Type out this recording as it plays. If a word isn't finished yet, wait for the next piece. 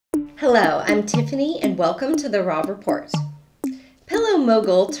Hello, I'm Tiffany and welcome to the Raw Report. Pillow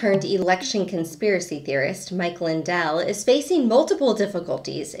mogul turned election conspiracy theorist Mike Lindell is facing multiple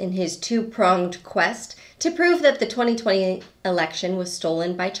difficulties in his two-pronged quest to prove that the 2020 election was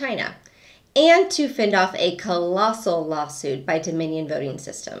stolen by China and to fend off a colossal lawsuit by Dominion Voting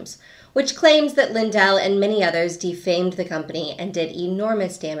Systems, which claims that Lindell and many others defamed the company and did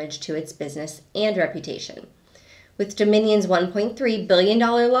enormous damage to its business and reputation. With Dominion's $1.3 billion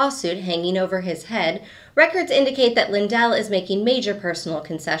lawsuit hanging over his head, records indicate that Lindell is making major personal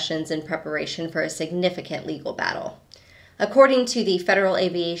concessions in preparation for a significant legal battle. According to the Federal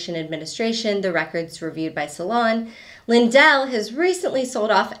Aviation Administration, the records reviewed by Salon, Lindell has recently sold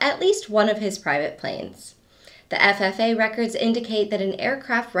off at least one of his private planes. The FFA records indicate that an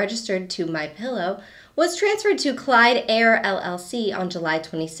aircraft registered to MyPillow was transferred to Clyde Air LLC on July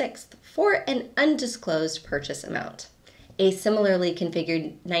 26th for an undisclosed purchase amount. A similarly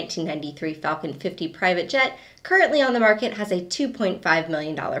configured 1993 Falcon 50 private jet currently on the market has a $2.5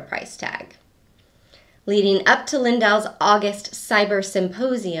 million price tag. Leading up to Lindell's August Cyber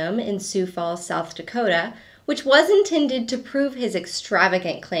Symposium in Sioux Falls, South Dakota, which was intended to prove his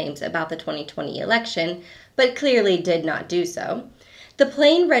extravagant claims about the 2020 election, but clearly did not do so, the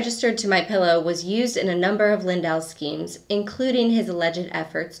plane registered to MyPillow was used in a number of Lindell's schemes, including his alleged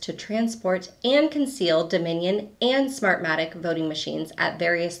efforts to transport and conceal Dominion and Smartmatic voting machines at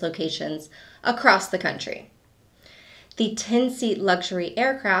various locations across the country. The 10-seat luxury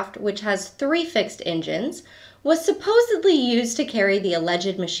aircraft, which has 3 fixed engines, was supposedly used to carry the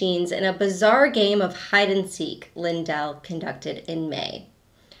alleged machines in a bizarre game of hide-and-seek Lindell conducted in May.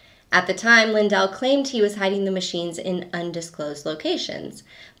 At the time, Lindell claimed he was hiding the machines in undisclosed locations,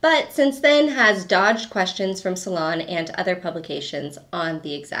 but since then has dodged questions from Salon and other publications on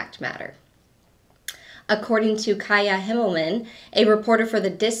the exact matter. According to Kaya Himmelman, a reporter for the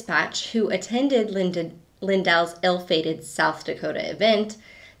Dispatch who attended Lindell's ill-fated South Dakota event,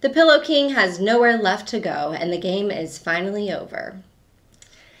 the Pillow King has nowhere left to go and the game is finally over.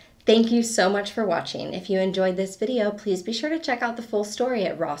 Thank you so much for watching. If you enjoyed this video, please be sure to check out the full story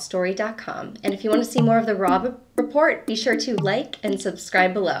at rawstory.com. And if you want to see more of the Raw Report, be sure to like and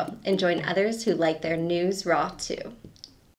subscribe below and join others who like their news raw too.